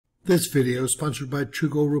This video is sponsored by True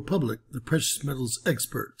Gold Republic, the precious metals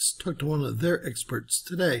experts. Talk to one of their experts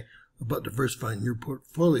today about diversifying your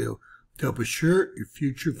portfolio to help assure your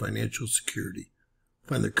future financial security.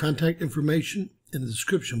 Find their contact information in the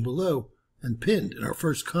description below and pinned in our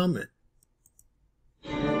first comment.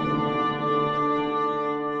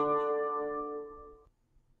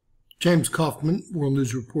 James Kaufman, World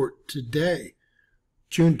News Report today,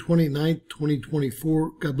 June 29th,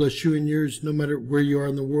 2024. God bless you and yours, no matter where you are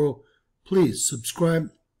in the world. Please subscribe,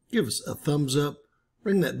 give us a thumbs up,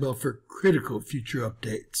 ring that bell for critical future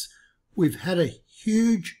updates. We've had a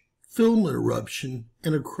huge filament eruption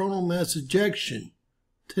and a coronal mass ejection.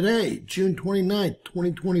 Today, June 29th,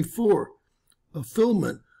 2024, a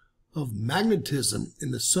filament of magnetism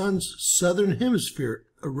in the sun's southern hemisphere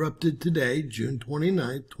erupted today, June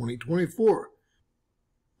 29th, 2024.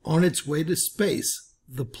 On its way to space,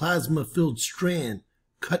 the plasma-filled strand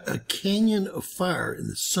cut a canyon of fire in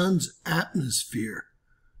the sun's atmosphere.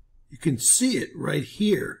 You can see it right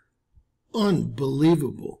here.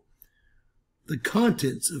 Unbelievable. The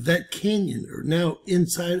contents of that canyon are now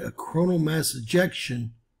inside a coronal mass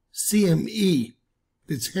ejection, CME,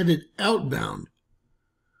 that's headed outbound.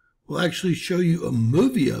 We'll actually show you a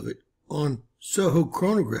movie of it on Soho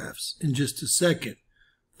chronographs in just a second.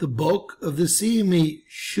 The bulk of the CME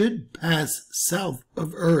should pass south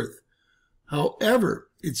of Earth. However,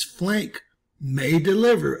 its flank may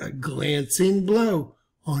deliver a glancing blow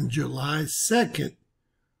on July 2nd.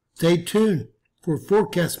 Stay tuned for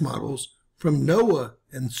forecast models from NOAA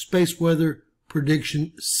and Space Weather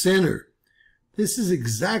Prediction Center. This is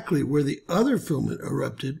exactly where the other filament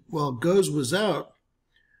erupted while GOES was out.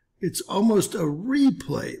 It's almost a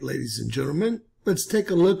replay, ladies and gentlemen. Let's take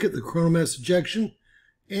a look at the coronal mass ejection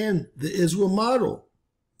and the ISWA model.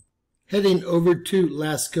 Heading over to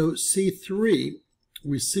LASCO C3,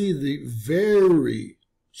 we see the very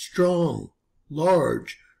strong,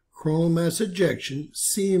 large coronal mass ejection,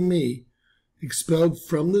 CME, expelled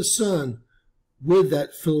from the sun with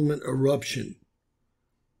that filament eruption.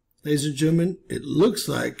 Ladies and gentlemen, it looks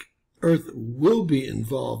like Earth will be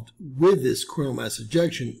involved with this coronal mass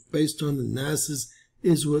ejection based on the NASES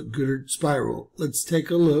ISWA-Goddard spiral. Let's take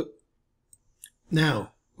a look.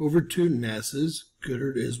 Now, over to NASA's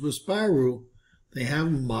Goddard ISWA spiral. They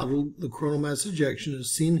have modeled the coronal mass ejection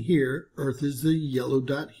as seen here. Earth is the yellow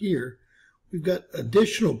dot here. We've got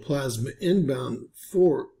additional plasma inbound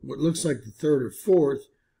for what looks like the third or fourth,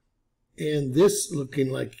 and this looking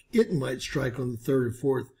like it might strike on the third or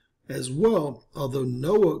fourth as well, although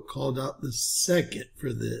NOAA called out the second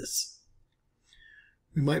for this.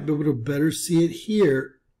 We might be able to better see it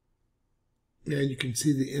here, and you can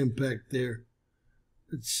see the impact there.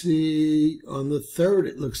 Let's see, on the third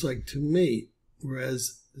it looks like to me,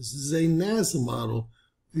 whereas this is a NASA model,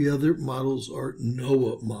 the other models are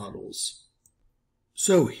NOAA models.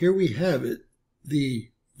 So here we have it, the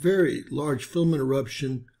very large filament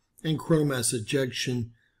eruption and coronal mass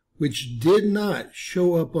ejection, which did not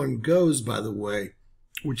show up on GOES, by the way,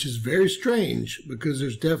 which is very strange because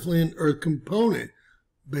there's definitely an Earth component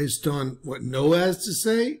based on what NOAA has to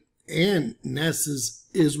say and NASA's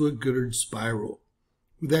ISWA-Goddard spiral.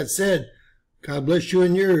 With that said, God bless you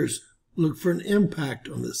and yours. Look for an impact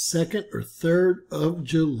on the 2nd or 3rd of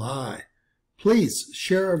July. Please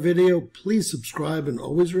share our video, please subscribe, and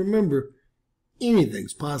always remember,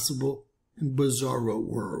 anything's possible in Bizarro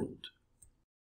World.